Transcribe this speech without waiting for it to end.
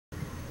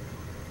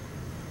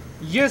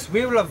Yes,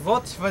 we will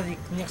vote for the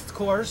next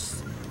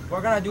course.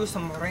 We're gonna do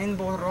some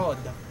Rainbow Road.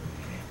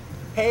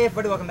 Hey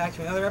everybody, welcome back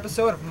to another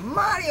episode of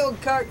Mario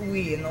Kart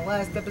Wii. In the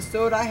last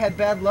episode, I had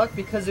bad luck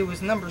because it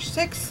was number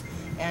 6,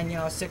 and you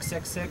know,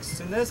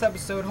 666. In this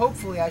episode,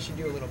 hopefully I should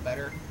do a little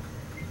better.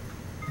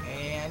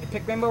 And it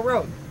picked Rainbow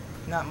Road.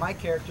 Not my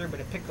character,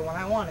 but it picked the one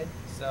I wanted,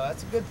 so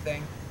that's a good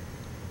thing.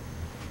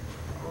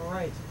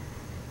 Alright.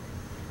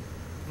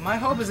 My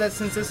hope is that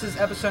since this is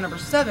episode number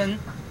 7,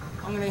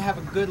 I'm gonna have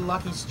a good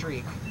lucky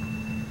streak.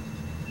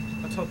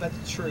 Let's hope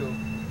that's true.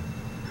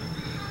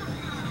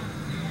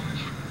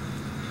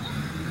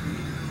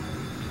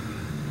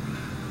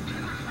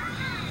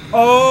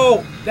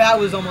 Oh! That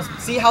was almost...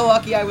 See how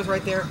lucky I was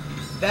right there?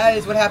 That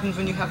is what happens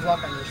when you have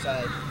luck on your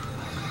side.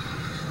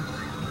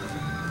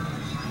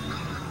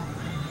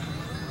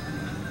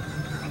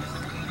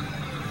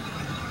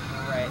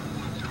 Alright.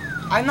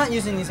 I'm not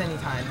using these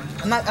anytime.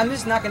 I'm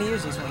just not gonna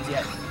use these ones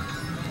yet.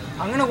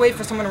 I'm gonna wait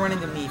for someone to run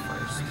into me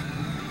first.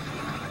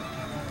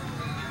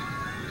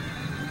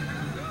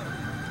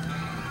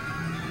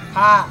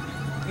 Ha!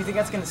 You think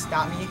that's gonna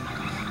stop me?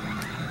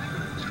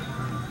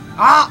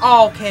 Ah!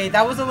 Oh, okay,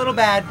 that was a little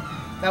bad.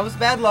 That was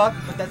bad luck,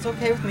 but that's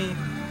okay with me.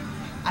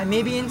 I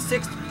may be in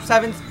 6th,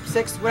 7th,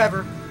 6th,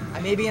 whatever. I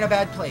may be in a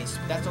bad place,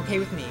 but that's okay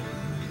with me.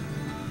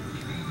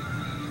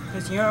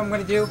 Because you know what I'm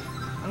gonna do?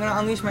 I'm gonna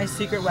unleash my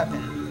secret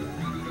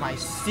weapon. My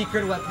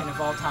secret weapon of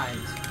all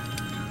times.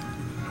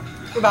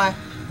 Goodbye.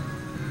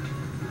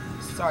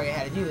 Sorry I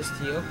had to do this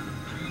to you.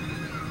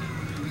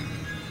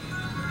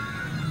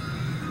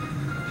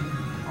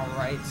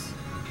 Alright.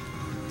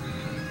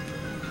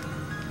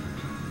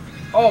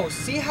 Oh,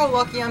 see how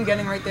lucky I'm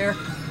getting right there?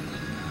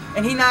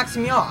 And he knocks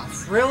me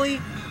off. Really?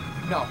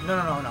 No.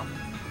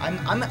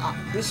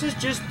 This is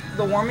just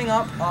the warming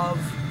up of...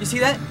 You see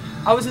that?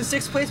 I was in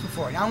 6th place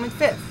before. Now I'm in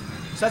 5th.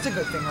 So that's a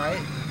good thing,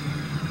 right?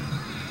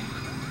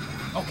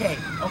 Okay.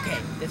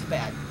 It's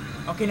bad.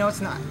 Okay, no,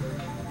 it's not.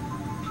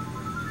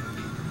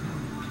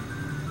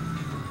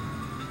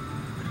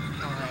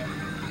 Alright.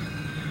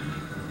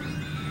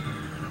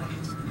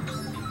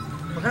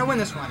 We're gonna win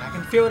this one. I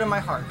can feel it in my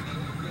heart.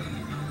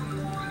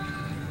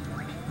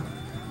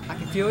 I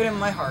can feel it in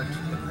my heart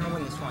that we're gonna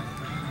win this one.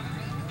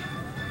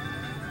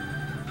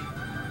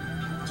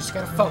 Just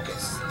gotta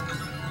focus.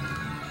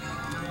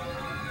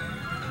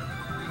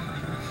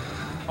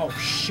 Oh,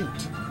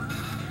 shoot.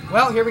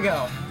 Well, here we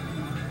go.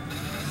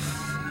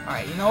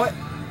 Alright, you know what?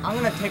 I'm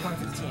gonna take one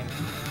for the team.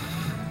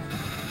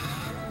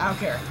 I don't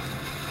care.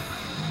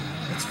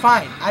 It's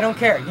fine. I don't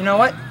care. You know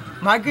what?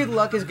 My good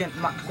luck is gonna...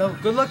 the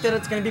good luck that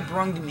it's gonna be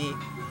brung to me.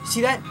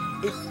 See that?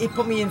 It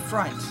put me in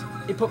front.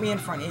 It put me in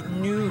front. It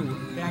knew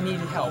that I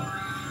needed help.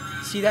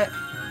 See that?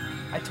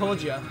 I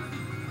told you.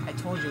 I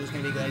told you it was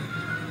gonna be good.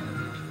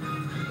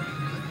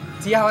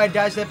 See how I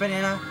dodged that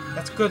banana?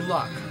 That's good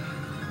luck.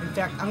 In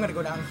fact, I'm gonna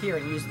go down here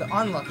and use the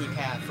unlucky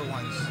path for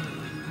once.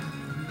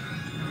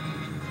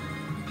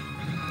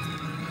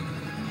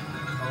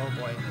 Oh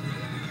boy.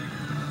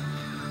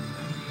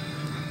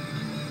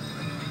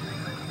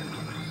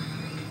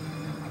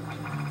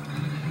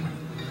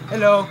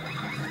 Hello.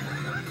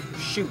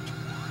 Shoot.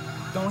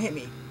 Don't hit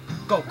me.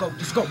 Go,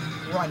 just go.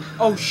 Run.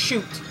 Oh,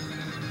 shoot.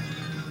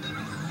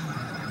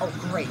 Oh,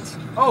 great.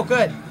 Oh,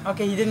 good.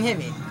 Okay, he didn't hit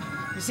me.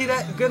 You see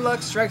that? Good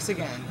luck strikes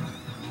again.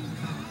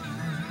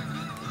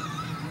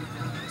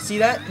 See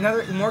that?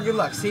 More good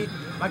luck. See?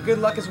 My good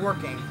luck is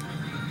working.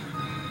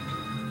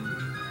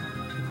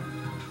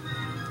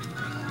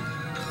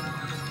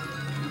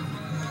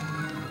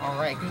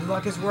 Alright, good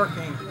luck is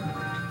working.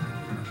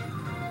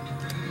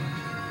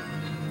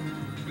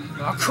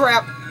 Oh,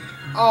 crap!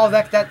 Oh,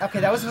 okay,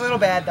 that was a little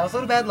bad. That was a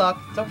little bad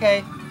luck. It's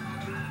okay.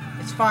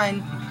 It's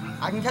fine.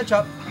 I can catch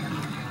up.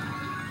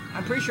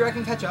 I'm pretty sure I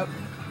can catch up.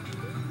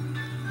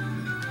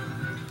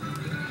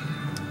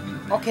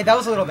 Okay, that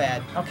was a little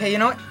bad. Okay, you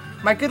know what?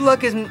 My good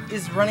luck is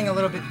running a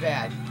little bit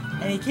bad.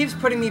 And he keeps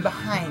putting me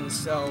behind,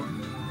 so...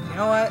 You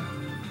know what?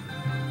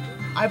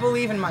 I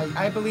believe in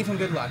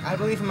good luck. I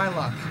believe in my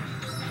luck.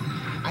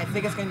 I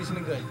think it's gonna do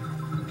something good.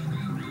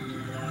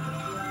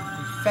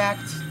 In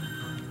fact...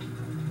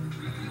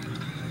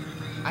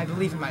 I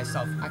believe in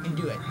myself. I can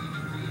do it.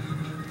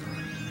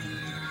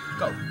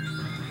 Go.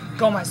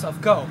 Go, myself.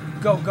 Go.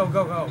 Go.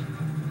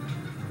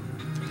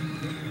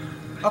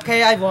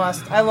 Okay, I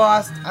lost.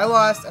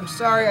 I'm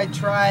sorry. I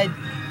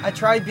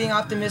tried being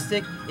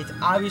optimistic. It's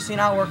obviously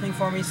not working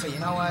for me, so you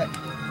know what?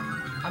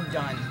 I'm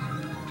done.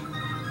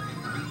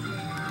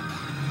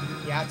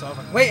 Yeah, it's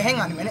over. Wait, hang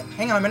on a minute.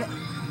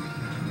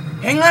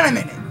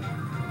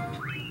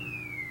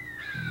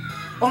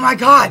 Oh my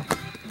god!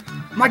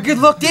 My good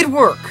luck did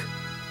work!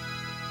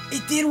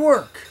 It did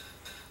work!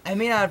 I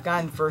may not have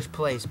gotten first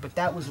place, but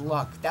that was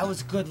luck. That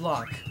was good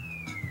luck.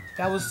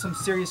 That was some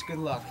serious good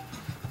luck.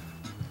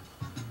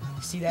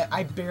 See that?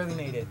 I barely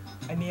made it.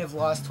 I may have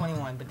lost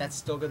 21, but that's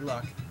still good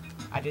luck.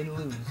 I didn't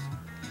lose.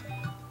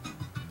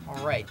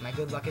 Alright, my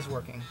good luck is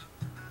working.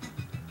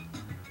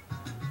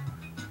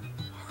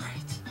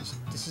 Alright,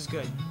 this is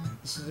good.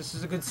 This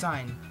is a good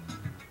sign.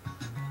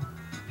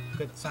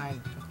 Good sign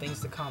of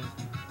things to come.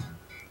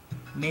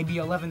 Maybe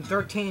 11,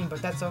 13,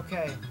 but that's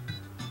okay.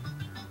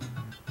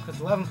 Because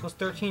 11 plus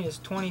 13 is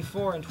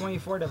 24, and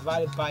 24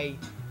 divided by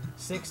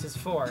 6 is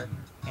 4.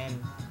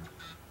 And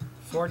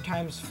 4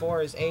 times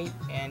 4 is 8,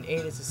 and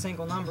 8 is a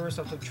single number,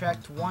 so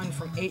subtract 1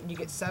 from 8 and you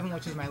get 7,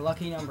 which is my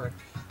lucky number.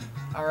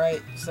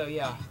 Alright, so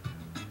yeah.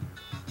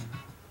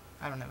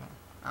 I don't know.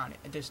 I don't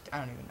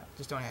even know.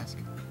 Just don't ask.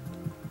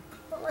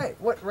 Alright,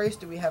 what race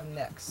do we have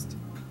next?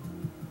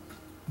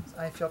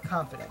 I feel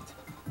confident.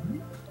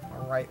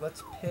 Alright,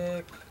 let's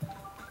pick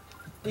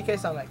DK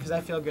Summit, because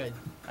I feel good.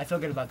 I feel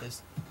good about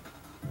this.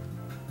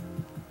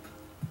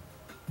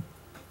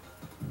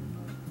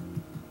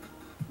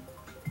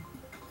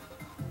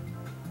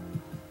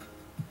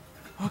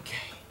 Okay.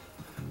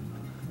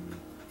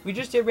 We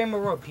just did Rainbow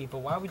Road,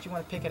 people. Why would you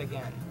want to pick it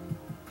again?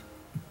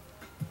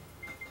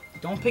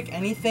 Don't pick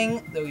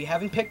anything that you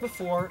haven't picked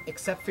before,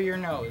 except for your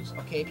nose.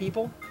 Okay,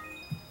 people?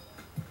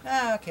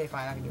 Okay,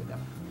 fine. I can do it, though.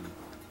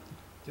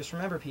 Just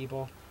remember,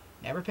 people,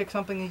 never pick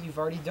something that you've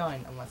already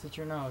done, unless it's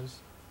your nose.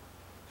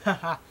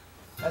 Haha.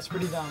 That's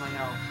pretty dumb, I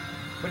know.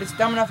 But it's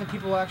dumb enough that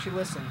people will actually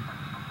listen.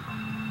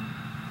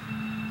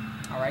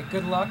 Alright,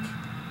 good luck.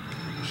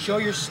 Show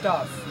your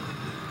stuff.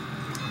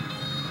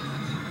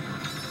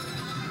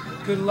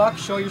 Good luck,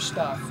 show your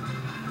stuff.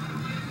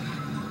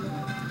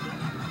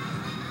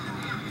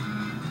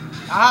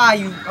 Ah,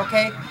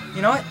 okay.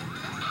 You know what?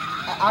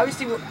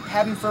 Obviously, it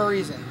happened for a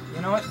reason.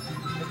 You know what?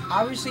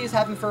 Obviously, it's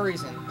happened for a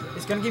reason.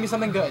 It's gonna give me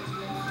something good.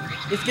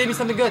 It's giving me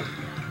something good.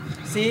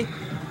 See?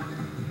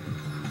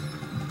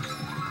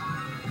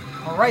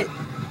 Alright.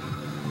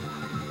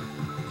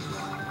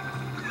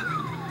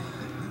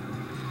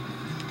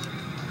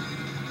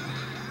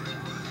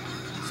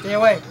 Stay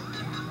away.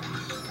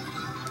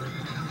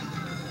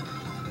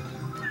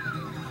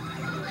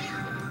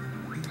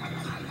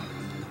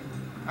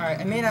 Alright,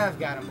 I may not have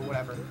got him, but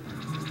whatever.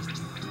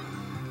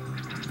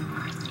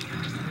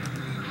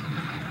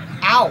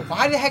 Ow!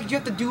 Why the heck did you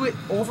have to do it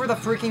over the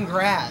freaking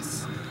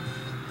grass?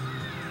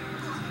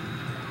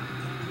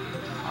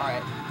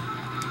 Alright.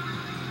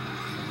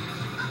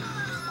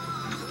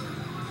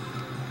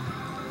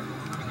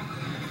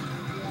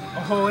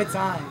 Oh, it's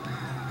on.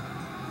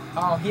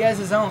 Oh, he has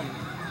his own.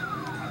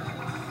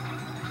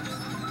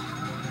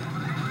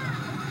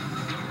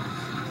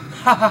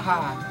 Ha ha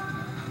ha.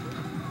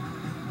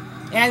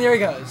 And there he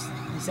goes.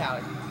 Peace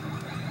out.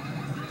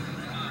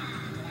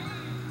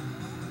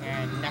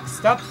 And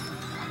next up.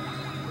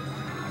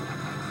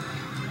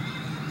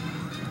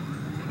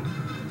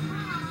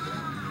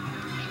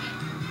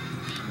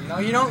 No,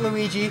 you don't,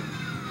 Luigi.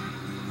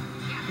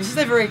 This is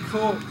a very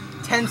cool,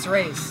 tense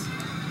race.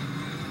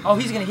 Oh,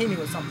 he's gonna hit me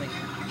with something.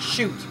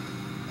 Shoot.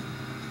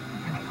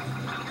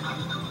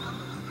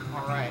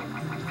 Alright.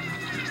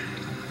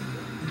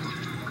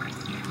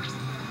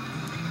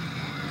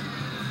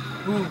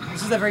 Ooh,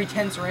 this is a very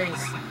tense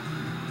race.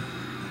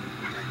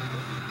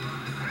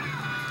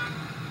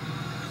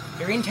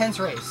 Very intense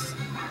race.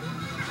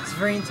 It's a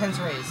very intense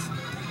race.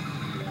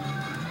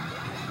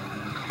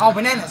 Oh,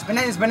 bananas,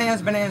 bananas,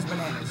 bananas, bananas,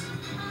 bananas.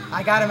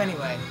 I got him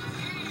anyway.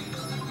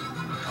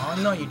 Oh,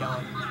 no you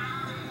don't.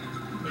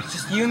 It's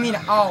just you and me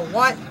now. Oh,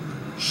 what?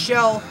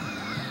 Shell.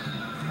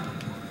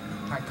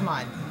 Alright, come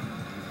on.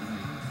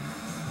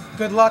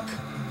 Good luck.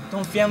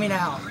 Don't fail me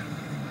now.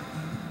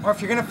 Or if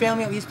you're gonna fail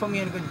me, at least put me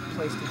in a good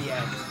place to be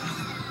at.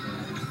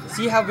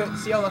 See how good,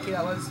 see how lucky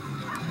that was?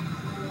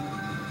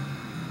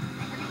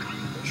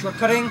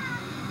 Shortcutting.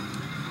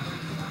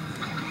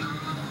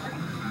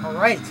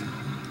 Alright.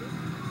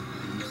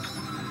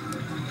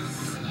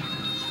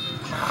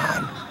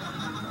 Come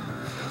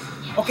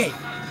on. Okay,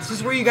 this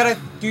is where you gotta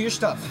do your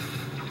stuff.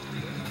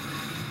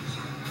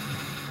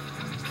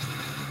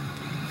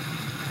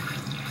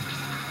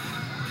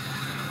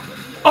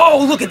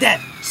 Oh, look at that!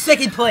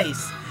 Second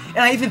place! And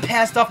I even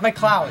passed off my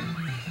cloud.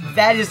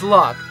 That is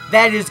luck.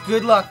 That is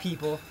good luck,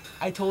 people.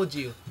 I told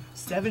you.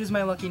 7 is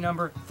my lucky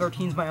number.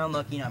 13 is my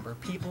unlucky number.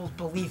 People,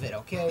 believe it,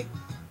 okay?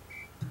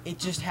 It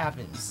just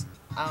happens.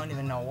 I don't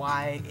even know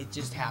why. It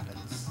just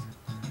happens.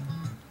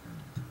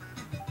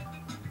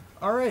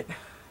 Alright.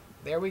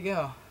 There we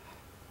go.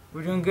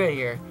 We're doing good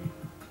here.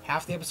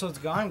 Half the episode's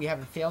gone. We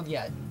haven't failed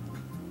yet.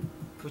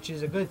 Which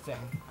is a good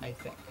thing, I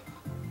think.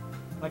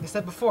 Like I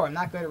said before, I'm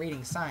not good at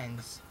reading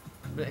signs.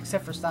 But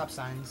except for stop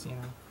signs, you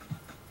know.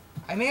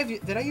 I may have...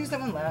 Did I use that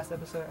one last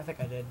episode? I think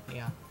I did,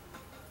 yeah.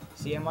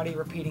 See, I'm already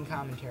repeating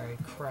commentary.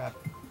 Crap.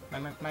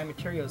 My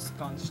material's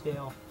gone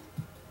stale.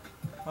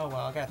 Oh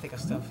well, I gotta think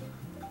of stuff.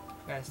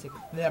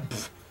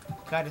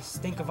 Gotta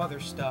stink of other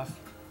stuff.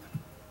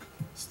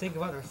 Stink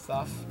of other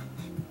stuff.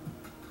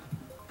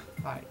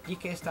 Alright,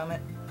 DK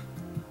Summit.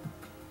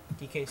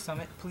 DK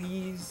Summit,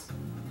 please.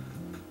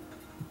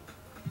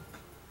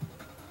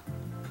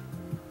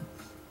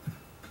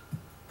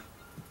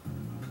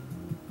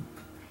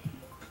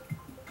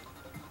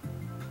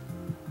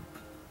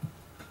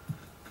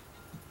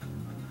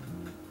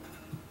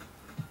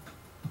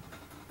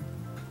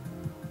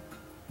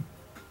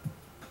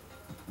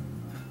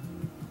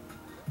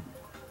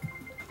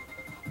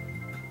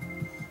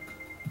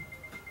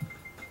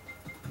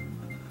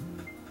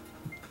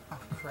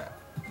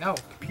 No,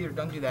 computer,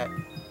 don't do that.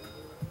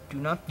 Do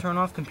not turn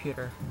off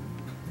computer.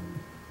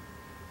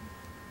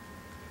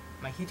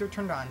 My heater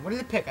turned on. What did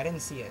it pick? I didn't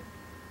see it.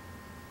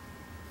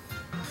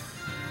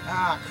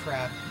 Ah,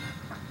 crap.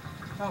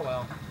 Oh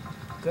well.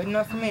 Good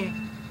enough for me.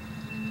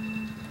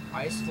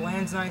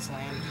 Iceland's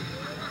Iceland.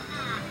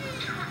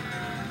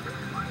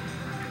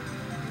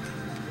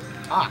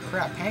 Ah,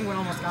 crap. Penguin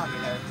almost got me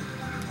there.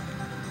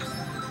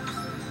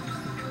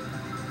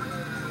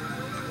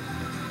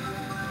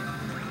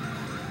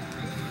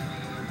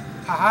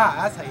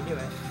 Haha, that's how you do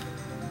it.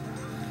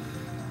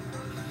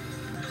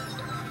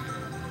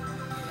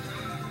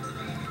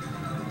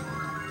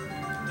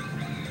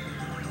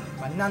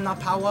 Banana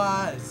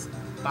powers!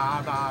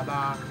 Ba ba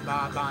ba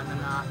ba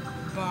banana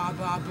ba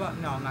ba ba.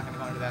 No, I'm not gonna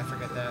go into that.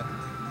 Forget that.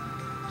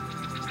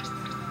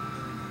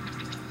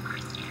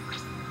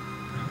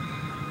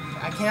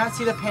 I cannot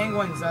see the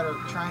penguins that are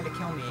trying to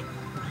kill me.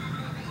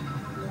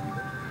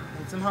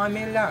 And somehow I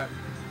made it out.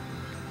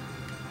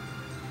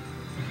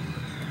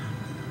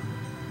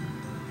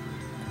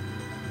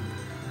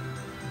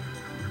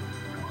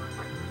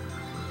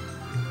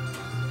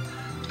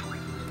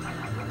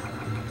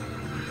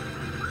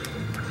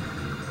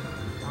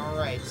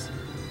 Alright.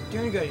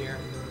 Doing good here.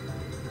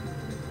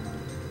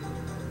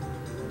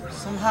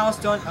 Somehow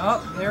still...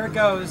 Oh, there it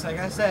goes. Like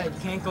I said, you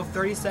can't go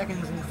 30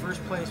 seconds in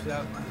first place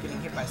without getting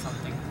hit by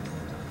something.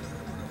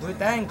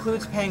 That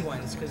includes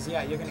penguins, because,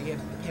 yeah, you're going to get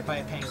hit by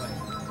a penguin.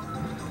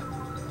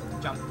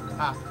 Jump.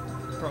 Ah.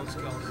 Pro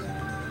skills.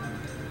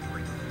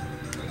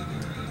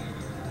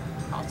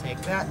 I'll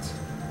take that.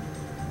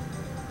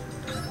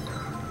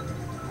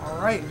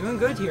 Alright, doing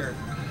good here.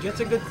 Jet's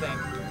a good thing.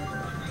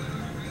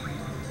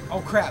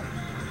 Oh, crap.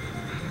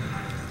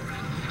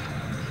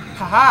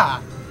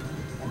 Haha!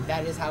 And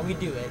that is how we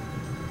do it.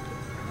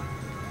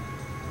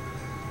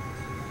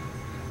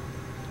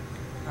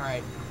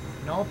 Alright.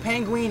 No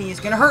penguini is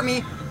gonna hurt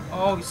me!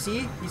 Oh, you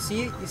see? You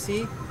see? You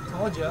see?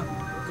 Told you.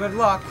 Good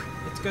luck.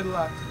 It's good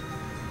luck.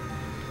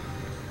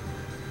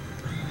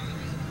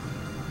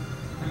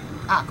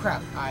 Ah,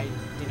 crap. I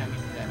did not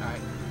mean to do that.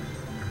 Alright.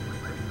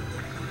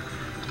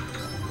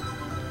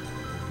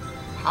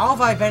 How have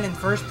I been in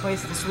first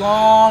place this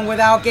long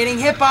without getting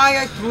hit by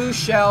a blue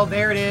shell?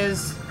 There it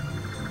is.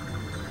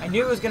 I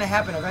knew it was going to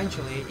happen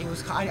eventually.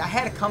 I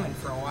had it coming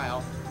for a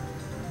while.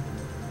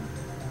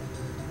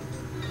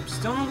 I'm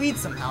still in the lead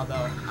somehow,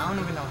 though. I don't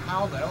even know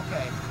how, but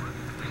okay.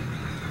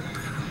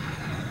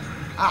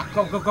 Ah,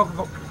 go, go, go,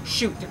 go, go.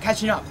 Shoot, they're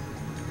catching up.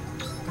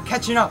 They're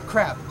catching up,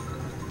 crap.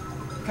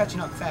 They're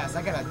catching up fast.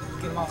 I gotta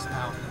get them off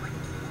somehow.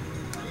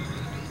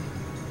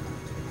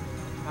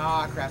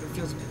 Ah, crap, it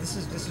feels... This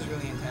is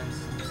really intense.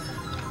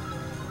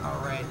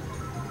 Alright.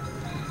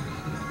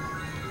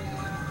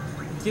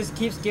 It just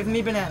keeps giving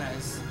me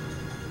bananas.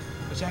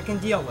 Which I can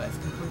deal with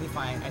completely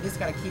fine. I just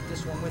gotta keep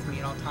this one with me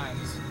at all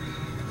times.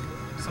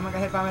 Someone got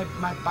hit by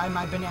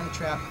my banana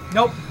trap.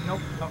 Nope,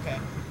 nope, okay.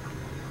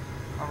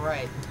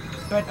 Alright.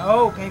 But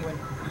oh, penguin.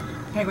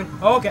 Penguin.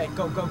 Oh, okay,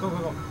 go, go, go, go,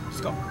 go.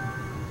 Let's go.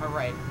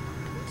 Alright.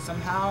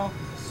 Somehow,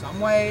 some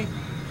way.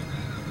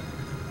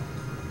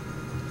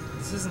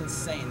 This is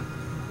insane.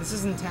 This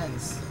is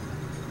intense.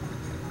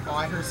 Oh,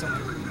 I heard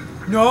someone.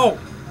 No!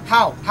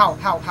 How? How?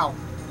 How? How?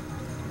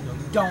 No,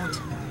 you don't.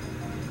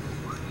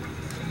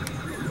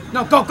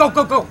 No, go, go,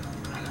 go, go!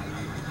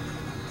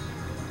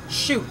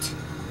 Shoot.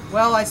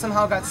 Well, I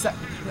somehow got set.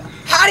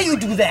 How do you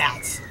do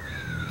that?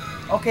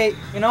 Okay,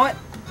 you know what?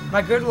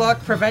 My good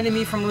luck prevented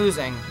me from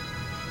losing.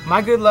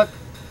 My good luck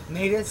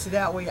made it so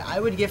that way I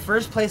would get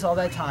first place all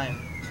that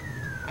time.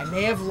 I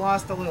may have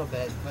lost a little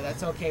bit, but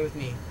that's okay with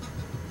me.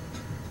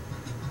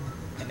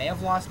 I may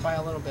have lost by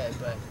a little bit,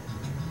 but...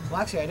 Well,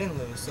 actually, I didn't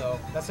lose, so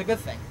that's a good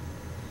thing.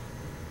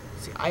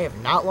 See, I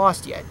have not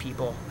lost yet,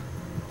 people.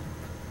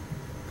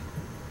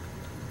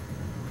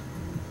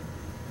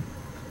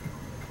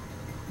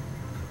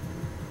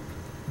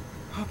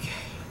 Okay,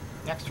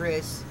 next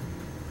race.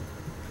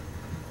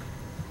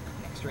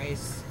 Next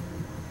race.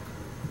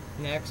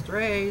 Next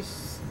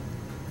race.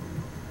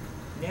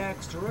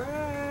 Next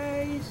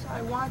race.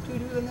 I want to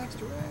do the next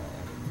race.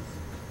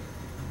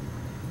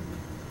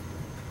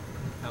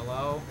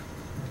 Hello?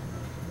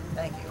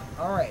 Thank you.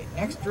 Alright,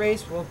 next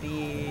race will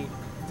be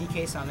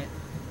DK Summit,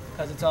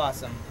 because it's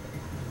awesome.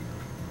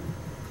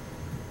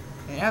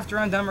 And after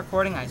I'm done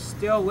recording, I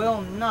still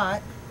will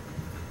not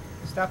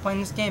stop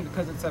playing this game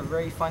because it's a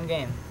very fun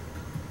game.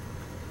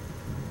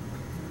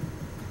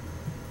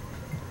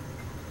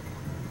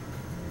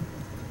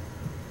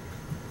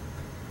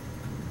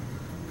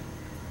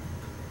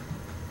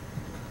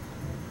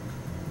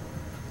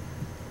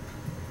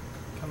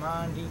 Come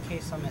on,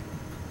 DK Summit.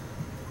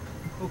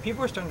 Oh,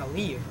 people are starting to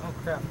leave. Oh,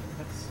 crap.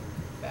 That's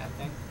a bad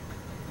thing.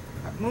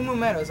 Moo Moo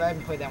Meadows, I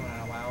haven't played that one in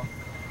a while.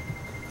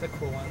 It's a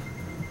cool one.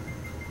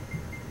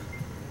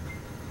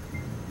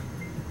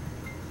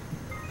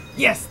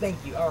 Yes,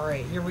 thank you.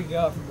 Alright, here we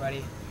go,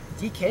 everybody.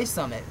 DK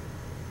Summit.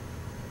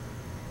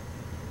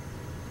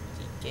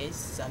 DK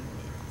Summit.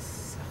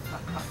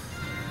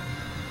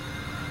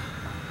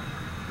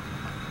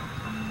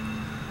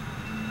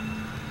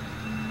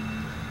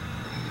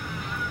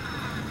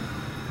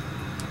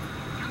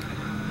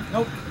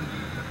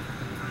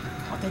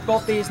 take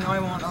both these. No, I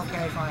won't.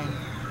 Okay, fine.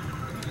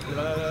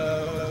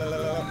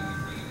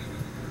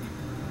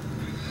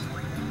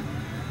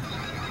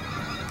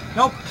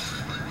 Nope.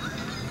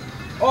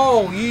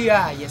 Oh,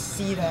 yeah, you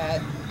see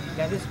that.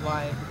 That is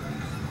why.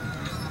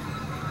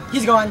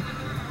 He's gone.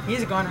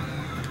 He's a goner.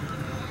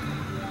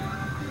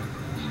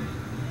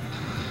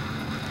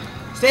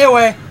 Stay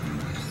away.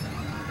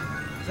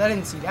 'Cause I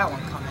didn't see that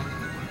one coming.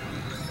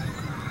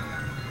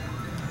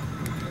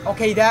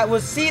 Okay, that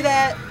was, see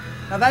that?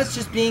 Now that's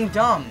just being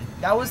dumb.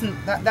 That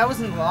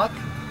wasn't luck.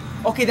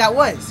 Okay, that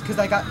was, because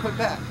I got put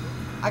back.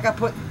 I got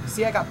put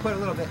a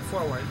little bit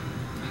forward.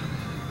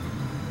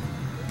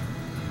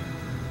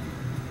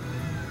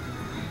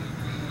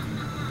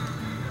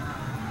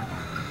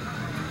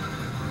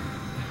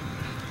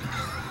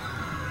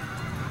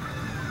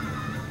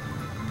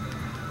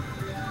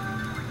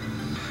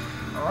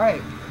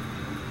 Alright.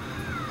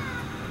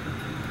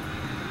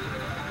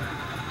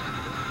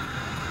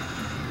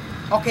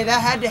 Okay,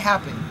 that had to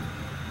happen.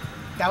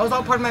 That was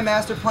all part of my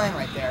master plan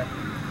right there.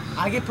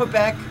 I get put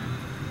back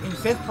in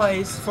 4th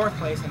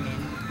place, I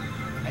mean.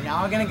 And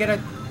now I'm gonna get a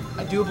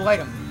doable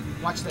item.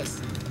 Watch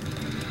this.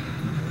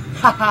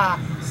 Haha,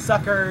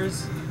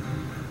 suckers.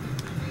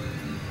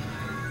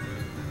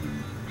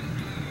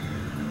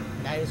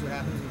 And that is what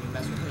happens when you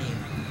mess with me.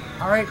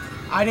 Alright,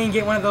 I didn't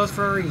get one of those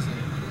for a reason.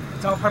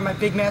 It's all part of my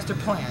big master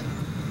plan.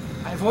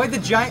 I avoid the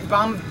giant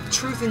bomb of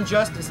truth and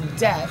justice and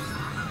death.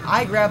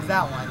 I grab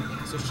that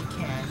one so she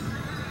can.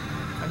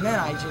 And then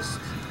I just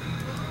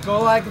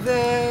go like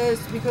this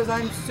because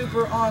I'm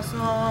super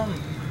awesome.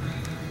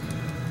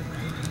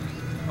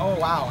 Oh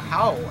wow,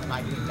 how am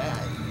I doing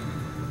that?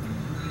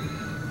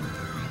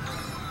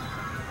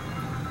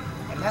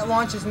 And that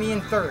launches me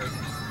in 3rd.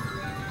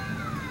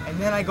 And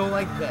then I go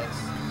like this.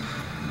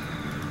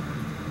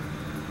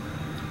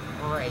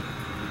 Alright.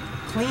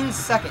 Clean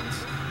 2nd.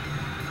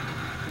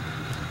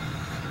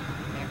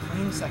 Yeah,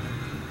 clean 2nd.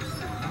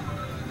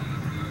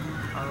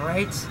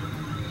 Alright.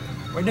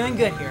 We're doing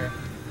good here.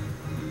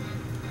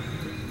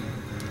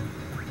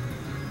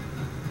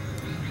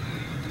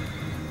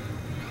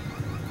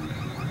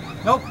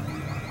 Nope.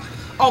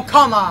 Oh,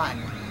 come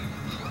on.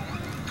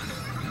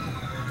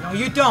 No,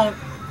 you don't.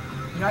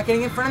 You're not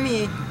getting in front of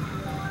me.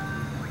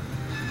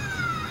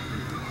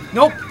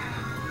 Nope.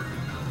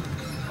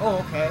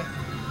 Oh, okay.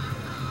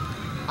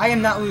 I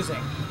am not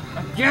losing.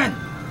 Again.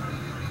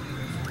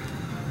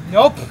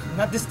 Nope.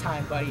 Not this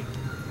time, buddy.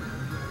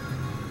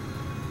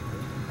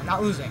 I'm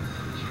not losing.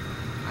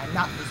 I'm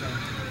not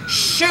losing.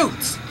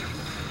 Shoot!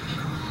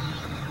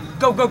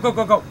 Go, go, go,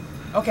 go, go.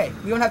 Okay,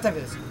 we don't have time for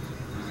this.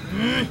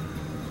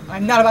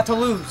 I'm not about to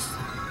lose.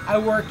 I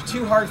worked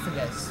too hard for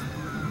this.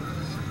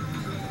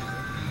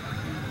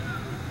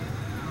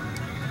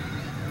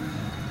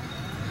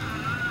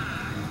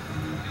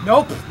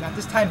 Nope, not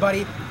this time,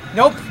 buddy.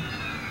 Nope.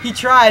 He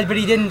tried, but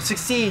he didn't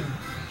succeed.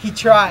 He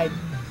tried,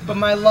 but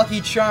my lucky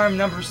charm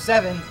number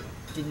 7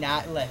 did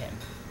not let him.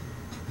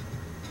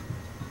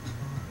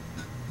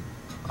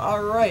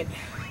 Alright,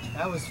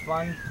 that was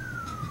fun.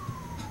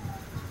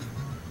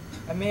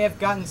 I may have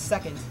gotten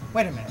 2nd.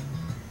 Wait a minute.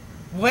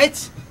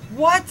 What?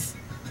 What?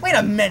 Wait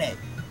a minute.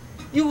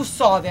 You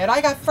saw that.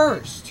 I got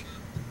 1st.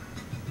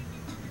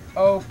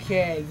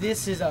 Okay,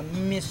 this is a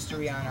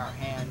mystery on our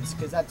hands,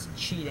 because that's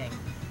cheating.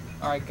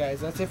 Alright guys,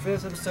 that's it for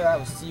this episode. I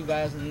will see you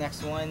guys in the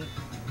next one.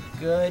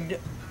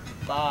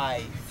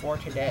 Goodbye for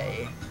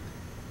today.